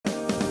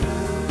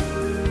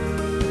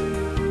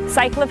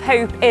Cycle of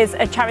Hope is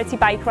a charity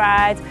bike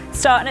ride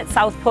starting at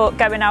Southport,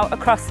 going out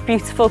across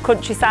beautiful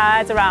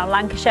countryside around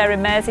Lancashire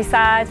and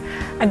Merseyside,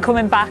 and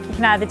coming back you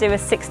can either do a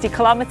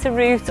 60-kilometre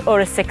route or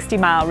a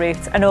 60-mile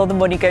route, and all the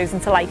money goes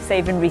into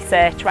life-saving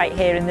research right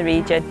here in the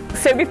region.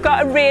 So we've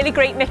got a really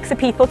great mix of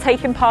people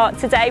taking part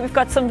today. We've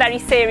got some very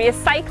serious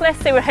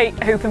cyclists who are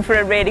hoping for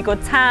a really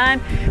good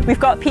time. We've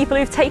got people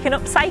who've taken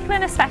up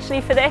cycling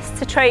especially for this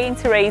to train,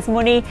 to raise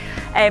money.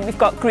 We've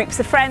got groups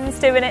of friends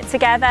doing it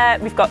together.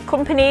 We've got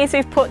companies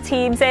who've put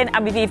teams in,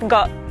 and we've even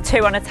got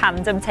 2 on a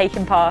tandem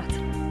taking part.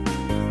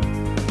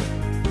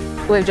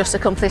 We've just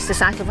accomplished the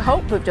Cycle of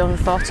Hope. We've done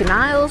 40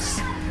 miles,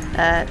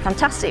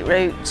 fantastic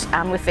route,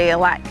 and we feel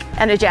like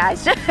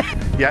energised.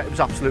 Yeah, it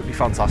was absolutely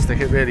fantastic,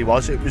 it really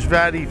was. It was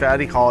very,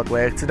 very hard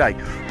work today,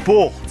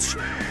 but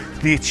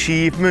the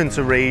achievement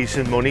of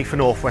raising money for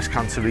North West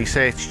Cancer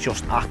Research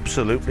just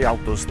absolutely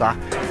outdoes that.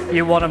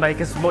 You want to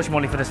make as much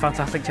money for this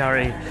fantastic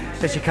charity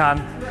as you can,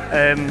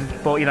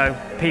 but you know,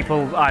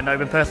 people I know have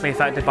been personally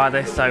affected by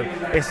this, so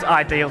it's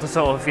ideal to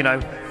sort of, you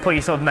know, put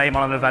your sort of name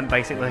on an event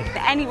basically.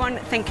 Anyone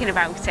thinking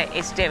about it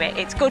is do it.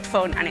 It's good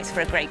fun and it's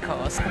for a great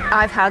cause.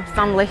 I've had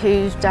family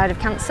who's died of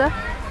cancer,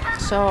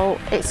 so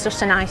it's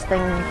just a nice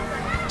thing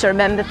to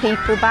remember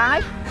people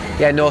by.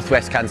 Yeah, North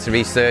West Cancer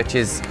Research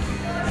is,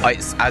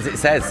 it's, as it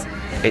says,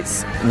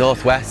 it's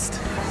Northwest,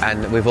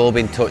 and we've all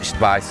been touched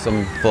by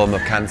some form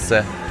of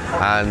cancer,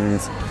 and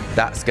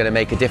that's going to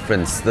make a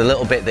difference. The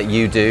little bit that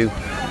you do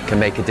can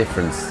make a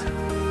difference.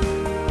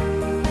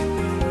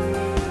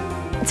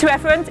 To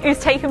everyone who's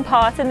taken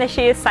part in this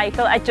year's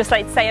cycle, I'd just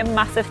like to say a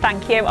massive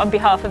thank you on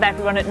behalf of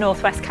everyone at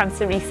North West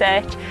Cancer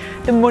Research.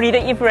 The money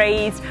that you've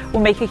raised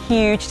will make a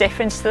huge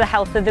difference to the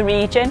health of the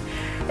region.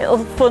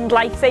 It'll fund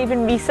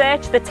life-saving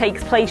research that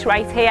takes place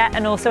right here,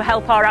 and also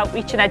help our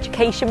outreach and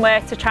education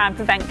work to try and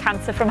prevent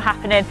cancer from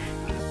happening